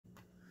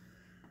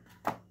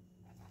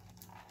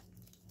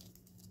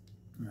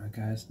Alright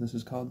guys, this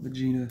is called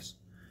Vegeta's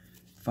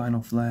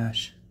Final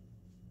Flash.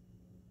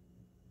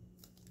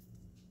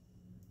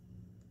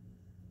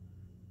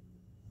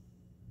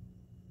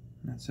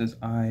 And it says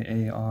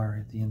IAR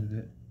at the end of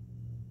it.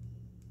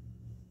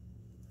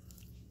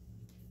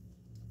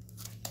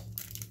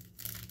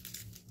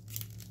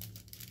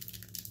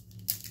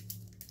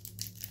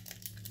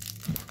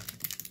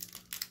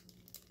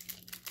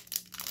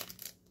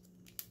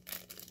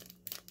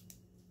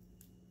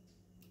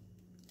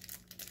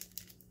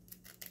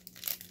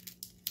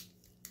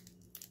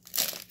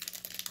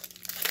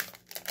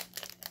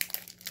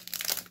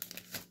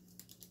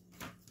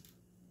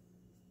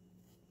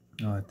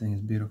 Oh, that thing is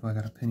beautiful. I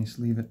got a penny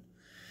sleeve it.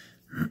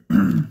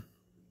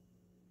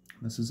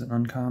 This is an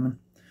uncommon.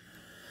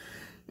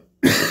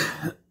 Wish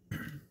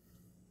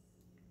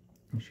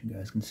you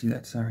guys can see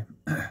that, sorry.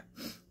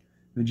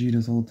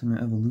 Vegeta's Ultimate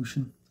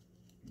Evolution.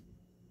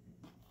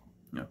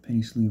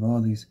 Penny sleeve, all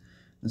these.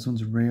 This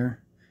one's a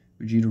rare.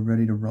 Vegeta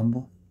Ready to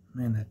Rumble.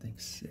 Man, that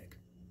thing's sick.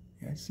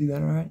 You guys see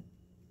that alright?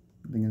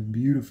 That thing is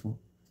beautiful.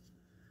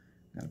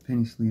 Got a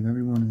penny sleeve,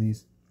 every one of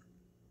these.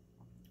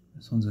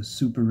 This one's a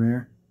super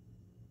rare.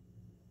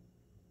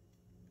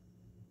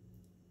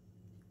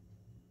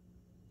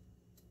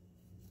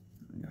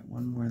 We got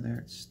one more there,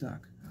 it's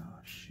stuck. Oh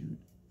shoot.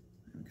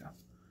 There we go.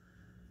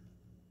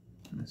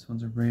 And this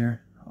one's a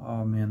rare.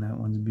 Oh man, that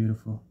one's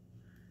beautiful.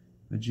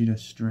 Vegeta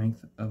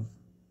Strength of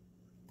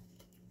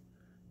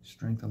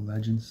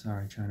Legends.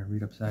 Sorry, trying to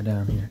read upside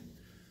down here.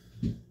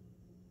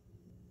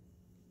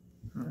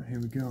 Alright, here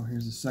we go.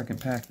 Here's the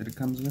second pack that it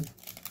comes with.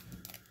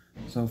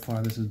 So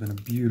far, this has been a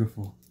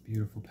beautiful,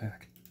 beautiful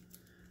pack.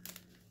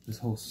 This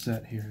whole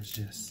set here is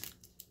just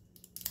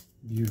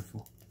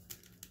beautiful.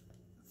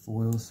 The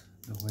foils,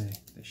 the way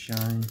they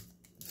shine,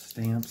 the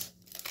stamps,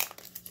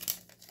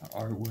 the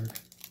artwork.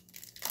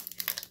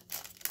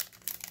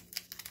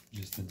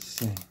 Just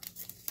insane.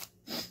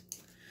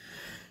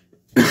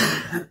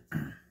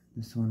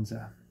 This one's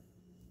I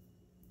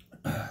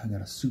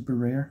got a super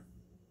rare.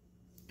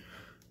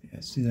 Yeah,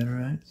 see that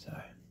alright?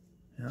 Sorry.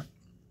 Yeah.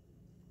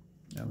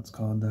 That one's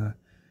called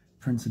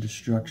Prince of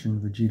Destruction,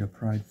 Vegeta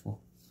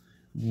Prideful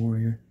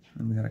Warrior.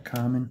 And we got a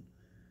common,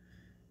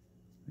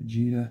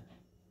 Vegeta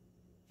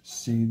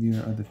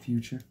Savior of the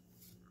Future.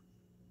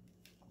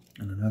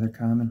 And another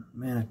common.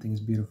 Man, that thing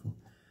is beautiful.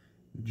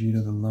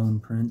 Vegeta the Lone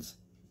Prince.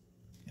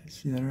 Yeah,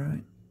 see that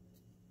alright?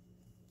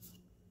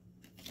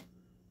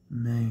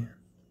 Man.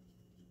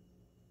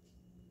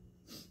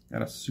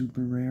 Got a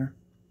super rare.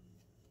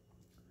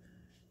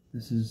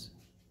 This is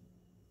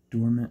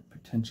Dormant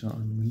Potential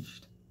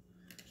Unleashed.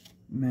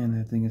 Man,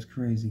 that thing is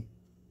crazy.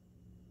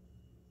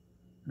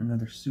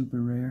 Another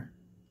super rare.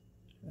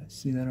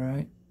 See that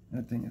alright?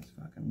 That thing is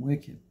fucking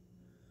wicked.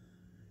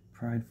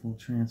 Prideful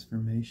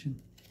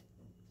Transformation.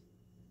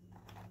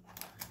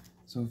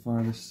 So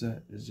far this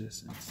set is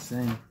just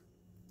insane.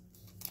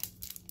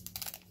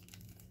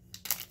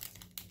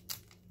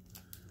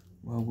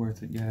 Well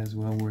worth it, guys,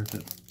 well worth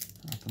it.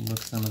 I'll have to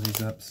look some of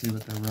these up, see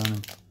what they're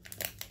running.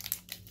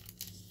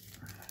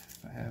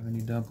 If I have any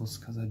doubles,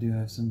 because I do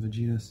have some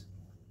Vegetas.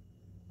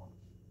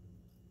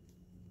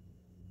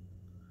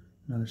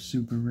 Another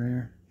super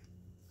rare.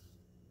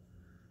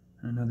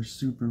 And another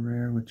super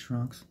rare with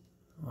Trunks.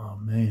 Oh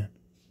man.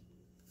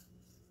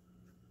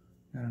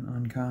 Got an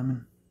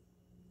uncommon.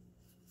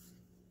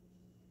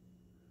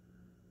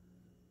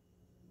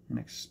 An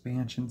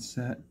expansion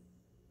set.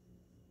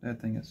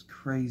 That thing is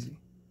crazy.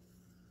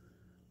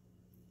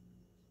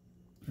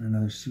 And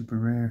another super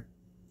rare.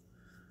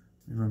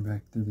 Let me run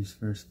back through these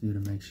first few to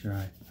make sure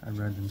I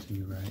read them to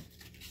you right.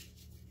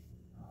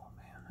 Oh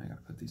man, I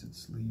gotta put these in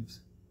sleeves.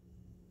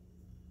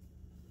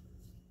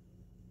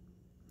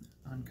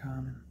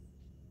 Uncommon.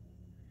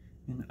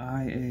 An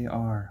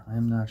IAR. I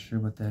am not sure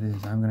what that is.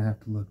 I'm gonna have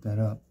to look that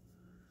up.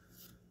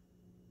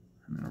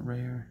 And then a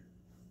rare.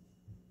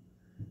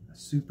 A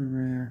super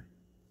rare.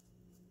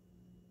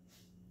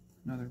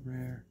 Another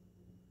rare.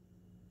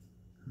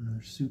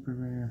 Another super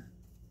rare.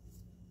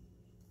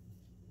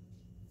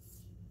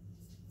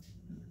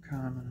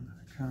 Common,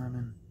 another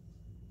common,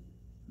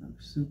 another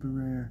super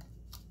rare,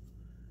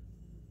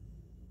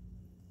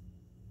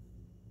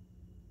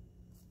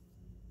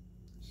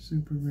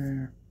 super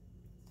rare,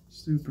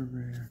 super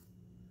rare,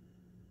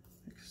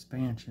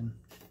 expansion,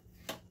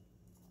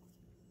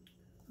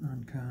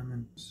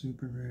 uncommon,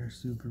 super rare,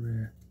 super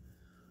rare.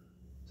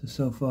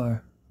 So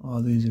far,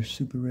 all these are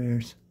super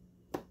rares.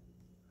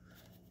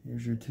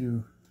 Here's your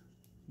two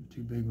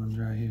big ones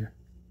right here.